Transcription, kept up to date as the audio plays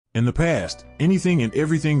In the past, anything and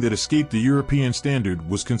everything that escaped the European standard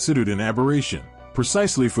was considered an aberration.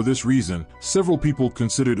 Precisely for this reason, several people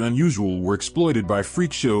considered unusual were exploited by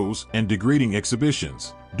freak shows and degrading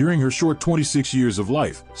exhibitions. During her short 26 years of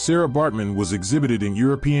life, Sara Baartman was exhibited in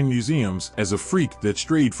European museums as a freak that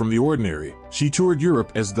strayed from the ordinary. She toured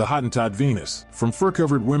Europe as the Hottentot Venus. From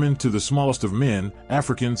fur-covered women to the smallest of men,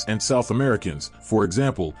 Africans and South Americans, for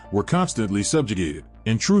example, were constantly subjugated.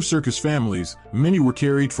 In true circus families, many were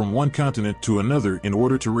carried from one continent to another in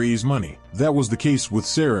order to raise money. That was the case with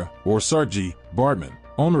Sara, or Sara Baartman.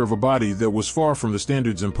 Owner of a body that was far from the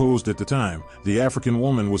standards imposed at the time, the African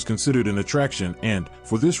woman was considered an attraction and,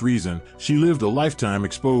 for this reason, she lived a lifetime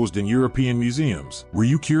exposed in European museums. Were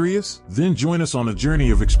you curious? Then join us on a journey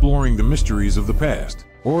of exploring the mysteries of the past.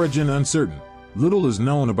 Origin uncertain. Little is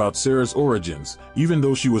known about Sara's origins, even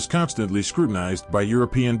though she was constantly scrutinized by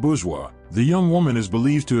European bourgeois. The young woman is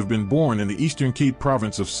believed to have been born in the Eastern Cape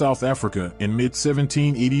province of South Africa in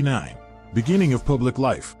mid-1789. Beginning of public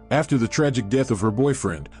life. After the tragic death of her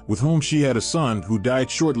boyfriend, with whom she had a son who died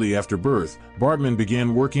shortly after birth, Baartman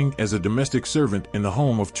began working as a domestic servant in the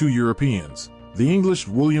home of two Europeans. The English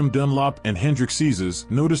William Dunlop and Hendrik Caesars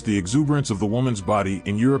noticed the exuberance of the woman's body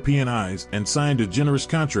in European eyes and signed a generous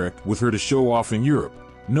contract with her to show off in Europe.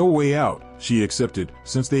 No way out, she accepted,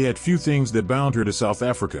 since they had few things that bound her to South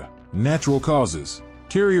Africa. Natural causes.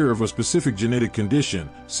 Carrier of a specific genetic condition,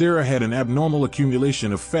 Sara had an abnormal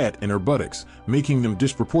accumulation of fat in her buttocks, making them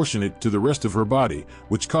disproportionate to the rest of her body,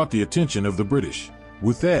 which caught the attention of the British.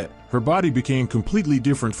 With that, her body became completely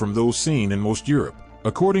different from those seen in most Europe.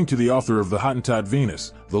 According to the author of The Hottentot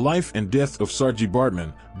Venus, The Life and Death of Sara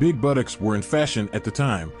Baartman, big buttocks were in fashion at the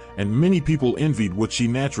time, and many people envied what she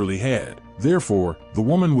naturally had. Therefore, the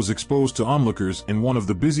woman was exposed to onlookers in one of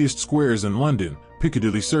the busiest squares in London,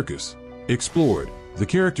 Piccadilly Circus. Explored. The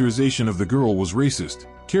characterization of the girl was racist.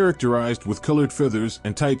 Characterized with colored feathers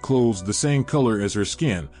and tight clothes the same color as her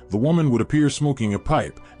skin, the woman would appear smoking a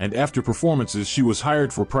pipe, and after performances she was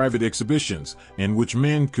hired for private exhibitions, in which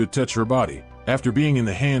men could touch her body. After being in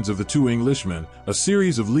the hands of the two Englishmen, a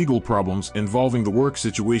series of legal problems involving the work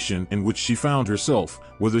situation in which she found herself,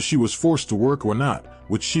 whether she was forced to work or not,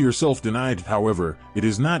 which she herself denied. However, it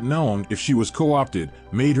is not known if she was co-opted,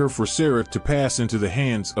 made her for Sara to pass into the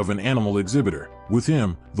hands of an animal exhibitor. With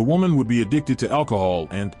him, the woman would be addicted to alcohol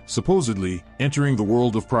and, supposedly, entering the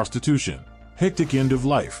world of prostitution. Hectic end of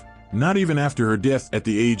life. Not even after her death at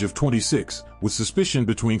the age of 26, with suspicion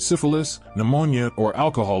between syphilis, pneumonia, or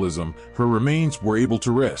alcoholism, her remains were able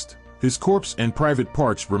to rest. His corpse and private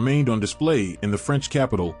parts remained on display in the French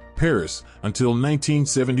capital, Paris, until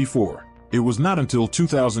 1974. It was not until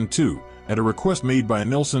 2002, at a request made by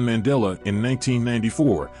Nelson Mandela in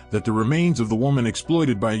 1994, that the remains of the woman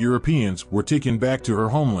exploited by Europeans were taken back to her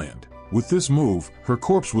homeland. With this move, her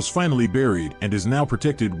corpse was finally buried and is now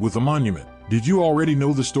protected with a monument. Did you already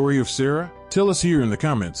know the story of Sara? Tell us here in the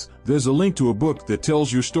comments. There's a link to a book that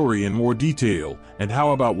tells your story in more detail, and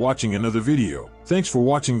how about watching another video? Thanks for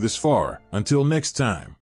watching this far. Until next time.